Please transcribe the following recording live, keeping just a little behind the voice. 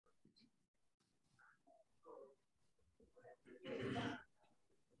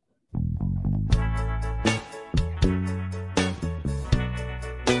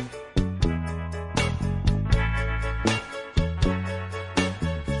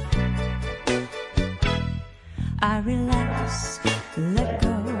I relax, let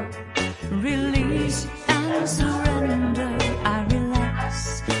go, release and surrender. I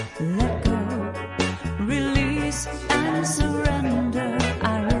relax, let go, release and surrender.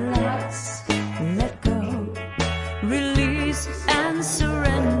 I relax, let go, release and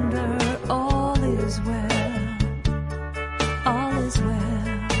surrender. All is well, all is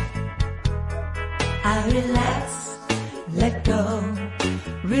well. I relax, let go,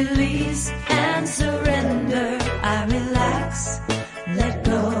 release and surrender. I relax, let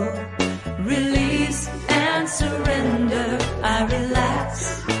go, release and surrender. I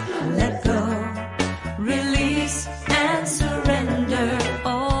relax, let go, release and surrender.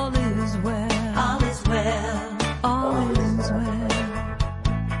 All is well, all is well, all is well.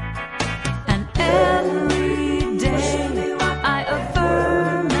 And every day I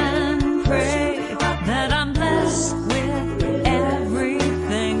affirm and pray that I'm blessed with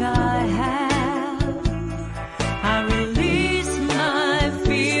everything I have. I release my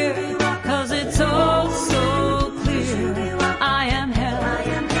fear, 'cause it's all so clear. I am held,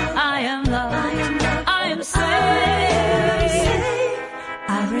 I am loved, I am safe.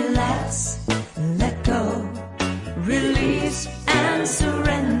 I relax, let go, release and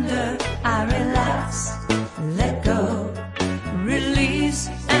surrender. I relax, let go, release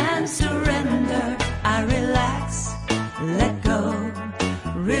and surrender. I relax, let go,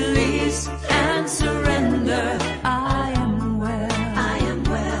 release and surrender. I am well, I am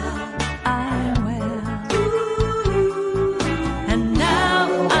well, I am well. And now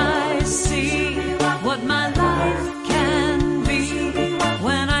I see what my life can be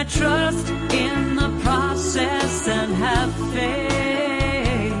when I trust in the process and have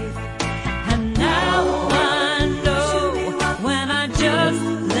faith. And now I know when I just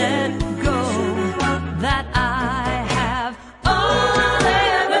let go that I have all I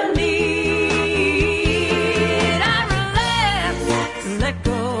ever need. I relax, let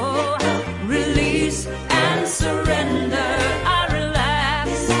go, release and surrender. I relax,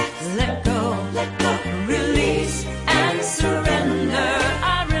 let go, release and surrender.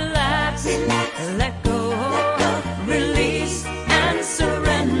 I relax, let go, release and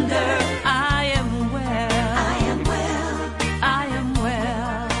surrender. I am well, I am well, I am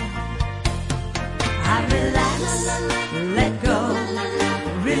well. I relax, let go,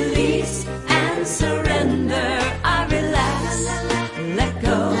 release and surrender. I relax, let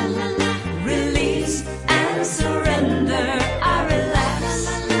go, release and surrender. I relax,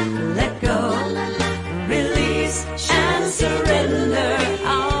 let go, release and surrender.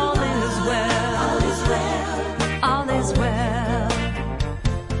 All is well, all is well, all is well.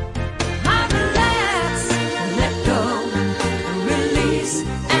 I relax, let go, release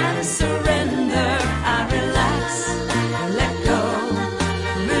and surrender. I relax, let go,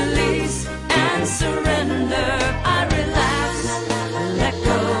 release and surrender. I relax, let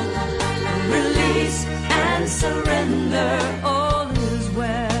go, release and surrender. All is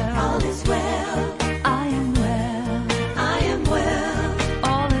well, all is well. I am well, I am well.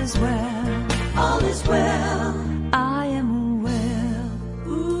 All is well, all is well. I am well.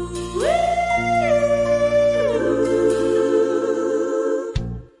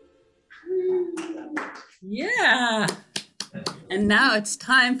 Yeah. And now it's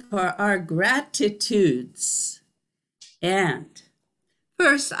time for our gratitudes. And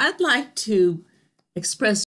first, I'd like to express